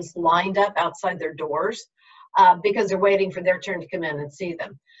students lined up outside their doors because they're waiting for their turn to come in and see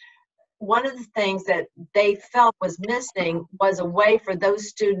them. One of the things that they felt was missing was a way for those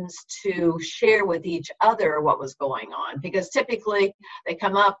students to share with each other what was going on, because typically they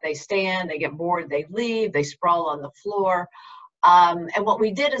come up, they stand, they get bored, they leave, they sprawl on the floor. And what we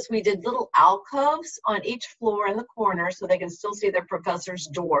did is we did little alcoves on each floor in the corner so they can still see their professor's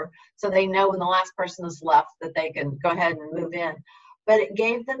door, so they know when the last person is left that they can go ahead and move in. But it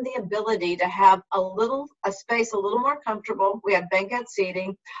gave them the ability to have a space a little more comfortable. We had banquet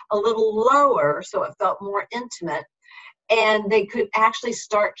seating, a little lower, so it felt more intimate. And they could actually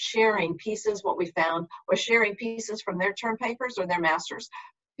start sharing pieces. What we found was sharing pieces from their term papers or their master's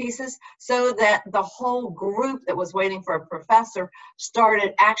pieces, so that the whole group that was waiting for a professor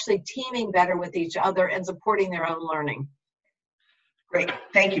started actually teaming better with each other and supporting their own learning. Great,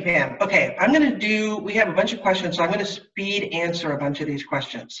 thank you, Pam. Okay, we have a bunch of questions, so I'm going to speed answer a bunch of these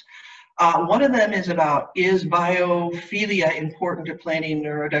questions. One of them is about, is biophilia important to planning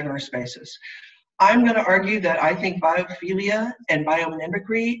neurodiverse spaces? I'm going to argue that I think biophilia and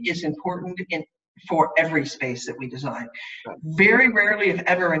biomimicry is important for every space that we design. Very rarely, if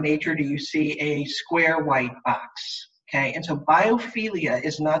ever, in nature do you see a square white box. Okay, and so biophilia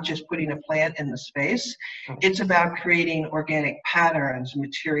is not just putting a plant in the space. It's about creating organic patterns,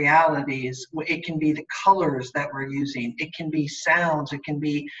 materialities. It can be the colors that we're using. It can be sounds. It can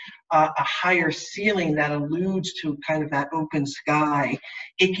be a higher ceiling that alludes to kind of that open sky.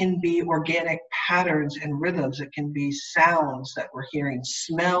 It can be organic patterns and rhythms. It can be sounds that we're hearing,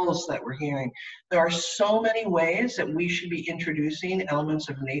 smells that we're hearing. There are so many ways that we should be introducing elements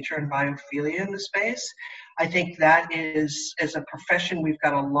of nature and biophilia in the space. I think that is, as a profession, we've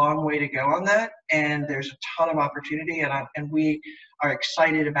got a long way to go on that, and there's a ton of opportunity, and we are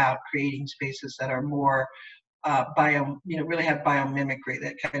excited about creating spaces that are more really have biomimicry,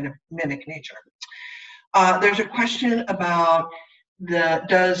 that kind of mimic nature. There's a question about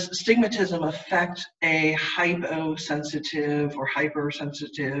does stigmatism affect a hyposensitive or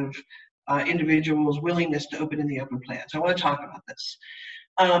hypersensitive individual's willingness to open in the open plan? So I want to talk about this.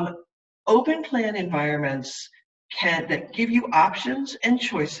 Open plan environments that give you options and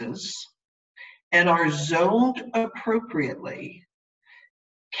choices and are zoned appropriately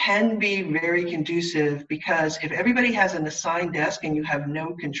can be very conducive, because if everybody has an assigned desk and you have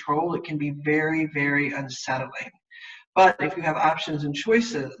no control, it can be very, very unsettling. But if you have options and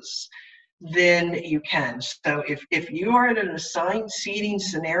choices, then you can. So if you are in an assigned seating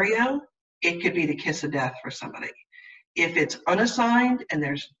scenario, it could be the kiss of death for somebody. If it's unassigned and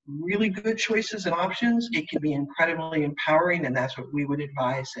there's really good choices and options, it can be incredibly empowering, and that's what we would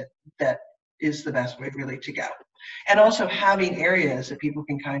advise that is the best way really to go. And also having areas that people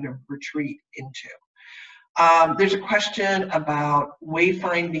can kind of retreat into. There's a question about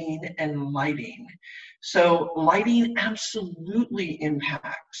wayfinding and lighting. So lighting absolutely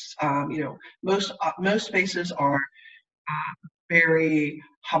impacts. Most spaces are very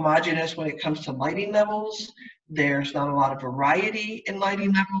homogeneous when it comes to lighting levels. There's not a lot of variety in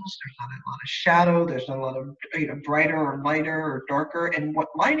lighting levels. There's not a lot of shadow. There's not a lot of brighter or lighter or darker. And what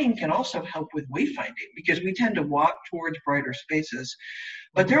lighting can also help with wayfinding, because we tend to walk towards brighter spaces.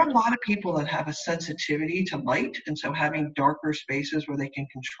 But there are a lot of people that have a sensitivity to light, and so having darker spaces where they can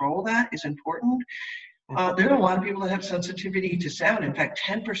control that is important. There are a lot of people that have sensitivity to sound. In fact,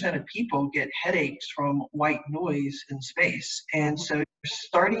 10% of people get headaches from white noise in space. And so you're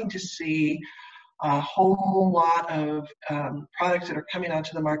starting to see a whole lot of products that are coming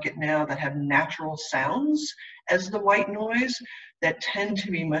onto the market now that have natural sounds as the white noise that tend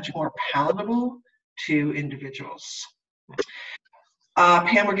to be much more palatable to individuals.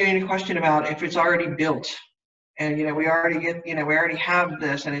 Pam, we're getting a question about if it's already built. And we already have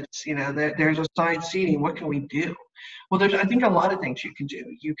this, and it's there's assigned seating. What can we do? Well, there's I think a lot of things you can do.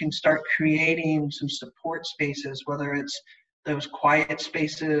 You can start creating some support spaces, whether it's those quiet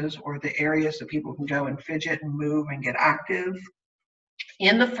spaces or the areas that people can go and fidget and move and get active.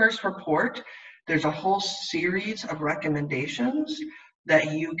 In the first report, there's a whole series of recommendations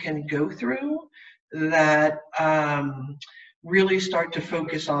that you can go through that really start to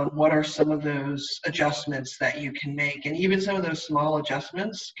focus on what are some of those adjustments that you can make. And even some of those small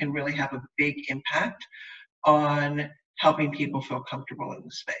adjustments can really have a big impact on helping people feel comfortable in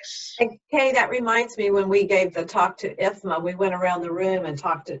the space. And Kay, that reminds me, when we gave the talk to IFMA, we went around the room and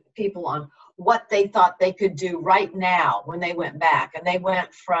talked to people on what they thought they could do right now when they went back. And they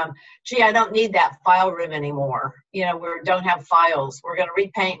went from, gee, I don't need that file room anymore. We don't have files. We're going to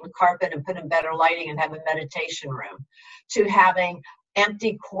repaint and carpet and put in better lighting and have a meditation room, to having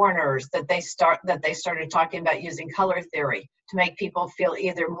empty corners that they started talking about using color theory to make people feel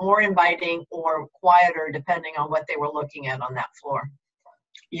either more inviting or quieter, depending on what they were looking at on that floor.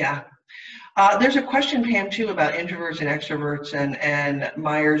 Yeah. There's a question, Pam, too, about introverts and extroverts and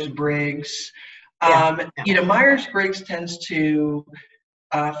Myers-Briggs. Myers-Briggs tends to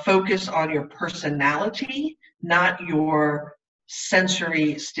focus on your personality, not your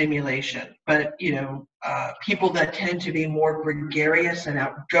sensory stimulation. But, people that tend to be more gregarious and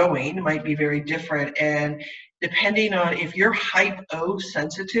outgoing might be very different. And depending on if you're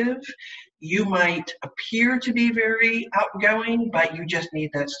hypo-sensitive, you might appear to be very outgoing, but you just need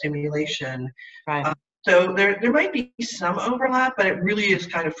that stimulation. Right. So there might be some overlap, but it really is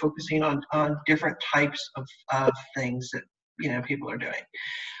kind of focusing on different types of things that people are doing.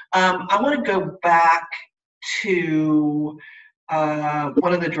 I want to go back to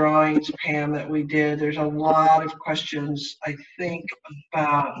one of the drawings, Pam, that we did. There's a lot of questions, I think,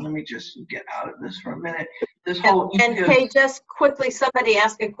 about, let me just get out of this for a minute. This whole and Kay, just quickly, somebody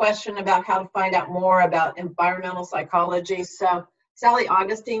asked a question about how to find out more about environmental psychology. So Sally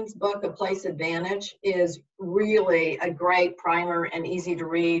Augustine's book, A Place Advantage, is really a great primer and easy to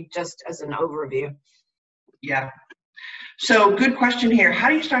read, just as an overview. Yeah. So good question here. How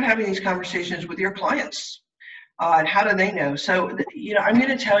do you start having these conversations with your clients? And how do they know? So, you know, I'm going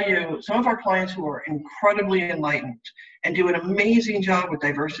to tell you, some of our clients who are incredibly enlightened and do an amazing job with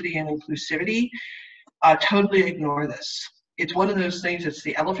diversity and inclusivity totally ignore this. It's one of those things, it's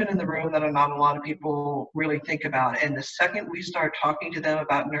the elephant in the room that not a lot of people really think about. And the second we start talking to them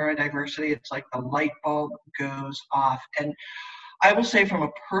about neurodiversity, it's like the light bulb goes off. And I will say, from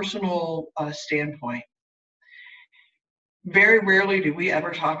a personal standpoint, very rarely do we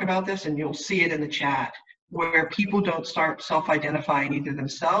ever talk about this, and you'll see it in the chat, where people don't start self-identifying either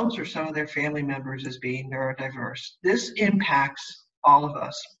themselves or some of their family members as being neurodiverse. This impacts all of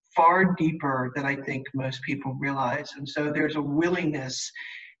us far deeper than I think most people realize. And so there's a willingness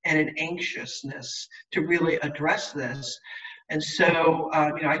and an anxiousness to really address this. And so,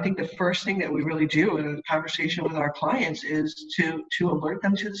 you know, I think the first thing that we really do in a conversation with our clients is to alert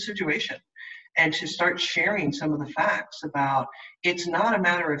them to the situation and to start sharing some of the facts about, it's not a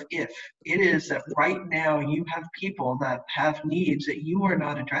matter of if, it is that right now you have people that have needs that you are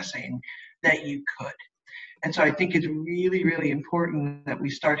not addressing that you could. And so I think it's really, really important that we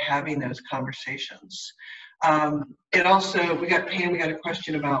start having those conversations. It also, we got a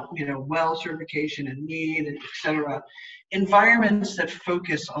question about, you know, well certification and need, et cetera. Environments that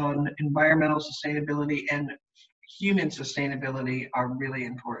focus on environmental sustainability and human sustainability are really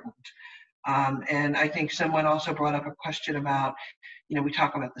important. And I think someone also brought up a question about, you know, we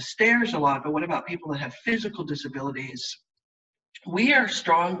talk about the stairs a lot, but what about people that have physical disabilities? We are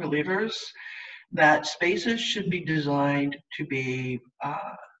strong believers that spaces should be designed to be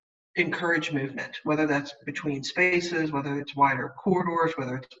encourage movement, whether that's between spaces, whether it's wider corridors,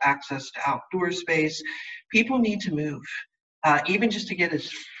 whether it's access to outdoor space. People need to move, even just to get a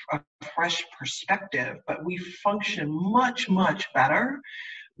fresh perspective, but we function much, much better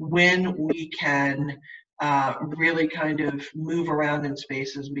when we can really kind of move around in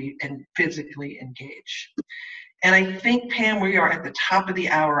spaces and physically engage. And I think, Pam, we are at the top of the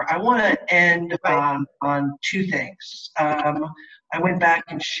hour. I want to end on two things. I went back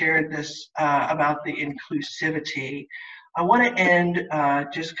and shared this about the inclusivity. I want to end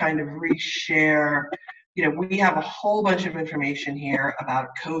just kind of reshare, you know, we have a whole bunch of information here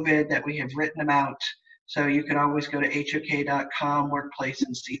about COVID that we have written about. So you can always go to HOK.com workplace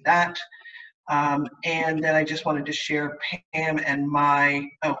and see that. And then I just wanted to share Pam and my,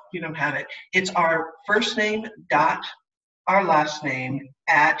 oh, you don't have it. It's our first name dot our last name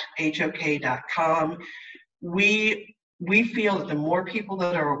at HOK.com. We feel that the more people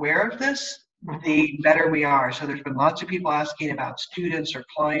that are aware of this, the better we are. So there's been lots of people asking about students or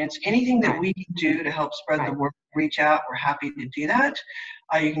clients, anything that we can do to help spread the word, reach out, we're happy to do that.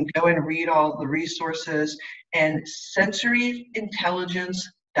 You can go and read all the resources, and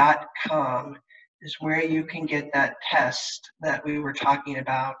sensoryintelligence.com is where you can get that test that we were talking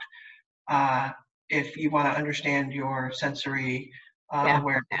about if you want to understand your sensory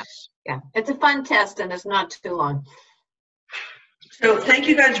awareness. Yeah, it's a fun test and it's not too long. So thank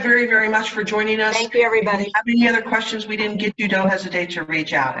you guys very, very much for joining us. Thank you, everybody. If you have any other questions we didn't get to, don't hesitate to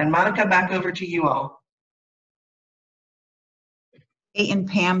reach out. And Monica, back over to you all. Hey, and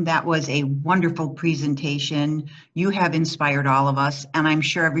Pam, that was a wonderful presentation. You have inspired all of us, and I'm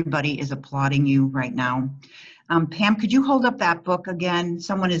sure everybody is applauding you right now. Pam, could you hold up that book again?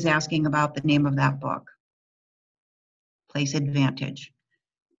 Someone is asking about the name of that book. Place Advantage.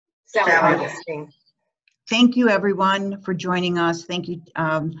 Thank you, everyone, for joining us. Thank you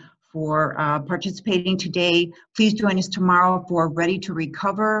for participating today. Please join us tomorrow for Ready to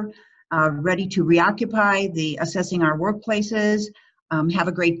Recover, Ready to Reoccupy, the Assessing Our Workplaces. Have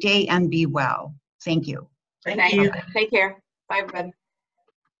a great day and be well. Thank you. Thank you. Take care. Bye, everybody.